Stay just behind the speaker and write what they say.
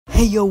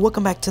Hey yo,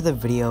 welcome back to the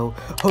video.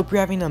 Hope you're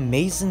having an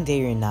amazing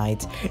day or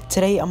night.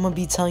 Today I'm gonna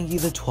be telling you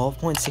the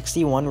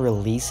 12.61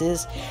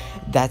 releases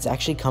that's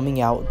actually coming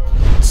out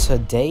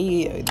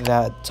today,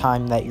 that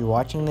time that you're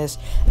watching this,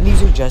 and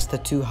these are just the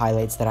two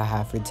highlights that I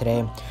have for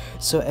today.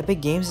 So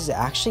Epic Games is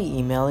actually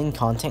emailing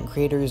content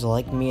creators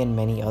like me and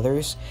many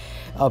others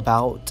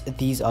about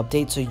these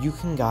updates, so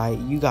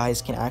you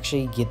guys can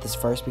actually get this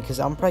first, because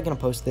I'm probably gonna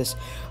post this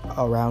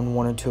around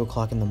 1 or 2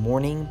 o'clock in the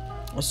morning.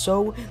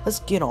 So let's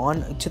get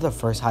on to the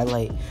first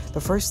highlight. The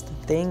first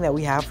thing that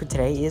we have for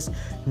today is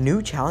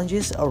new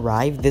challenges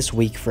arrived this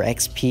week for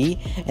XP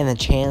and the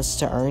chance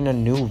to earn a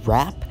new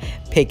wrap,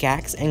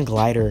 pickaxe, and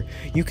glider.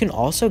 You can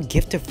also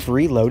gift a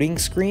free loading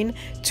screen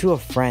to a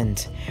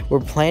friend.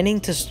 We're planning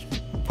to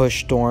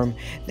push Storm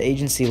the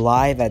agency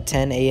live at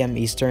 10 a.m.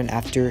 Eastern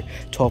after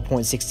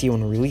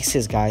 12.61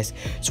 releases, guys.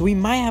 So we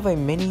might have a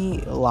mini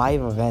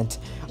live event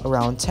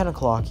around 10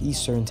 o'clock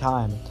Eastern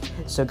time.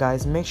 So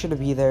guys, make sure to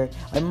be there.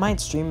 I might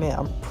stream it.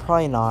 I'm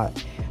probably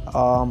not.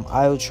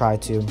 I'll try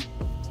to.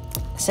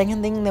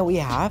 Second thing that we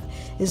have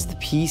is the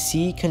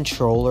PC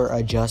controller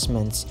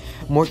adjustments.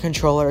 More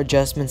controller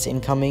adjustments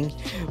incoming.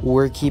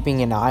 We're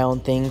keeping an eye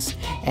on things,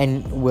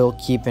 and we'll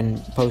keep and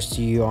post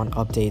to you on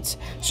updates.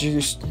 So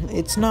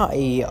it's not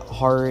a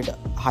hard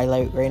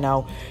highlight right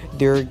now.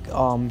 They're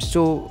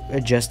still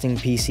adjusting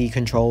PC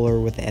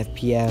controller with the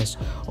FPS,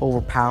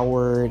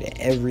 overpowered,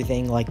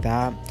 everything like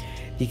that,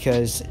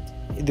 because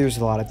there's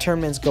a lot of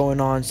tournaments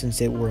going on since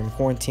we're in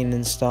quarantine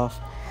and stuff.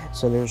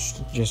 So they're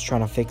just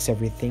trying to fix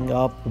everything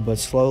up, but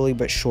slowly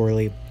but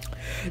surely.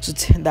 So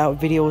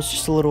that video was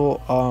just a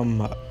little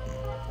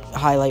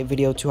highlight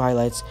video, two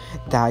highlights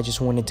that I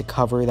just wanted to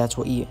cover. That's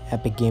what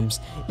Epic Games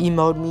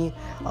emailed me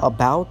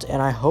about,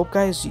 and I hope,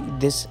 guys,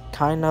 this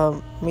kind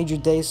of made your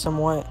day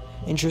somewhat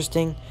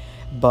interesting.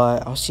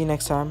 But I'll see you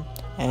next time,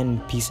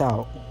 and peace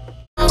out.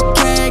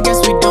 Okay, guess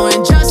we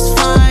doing just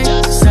fine.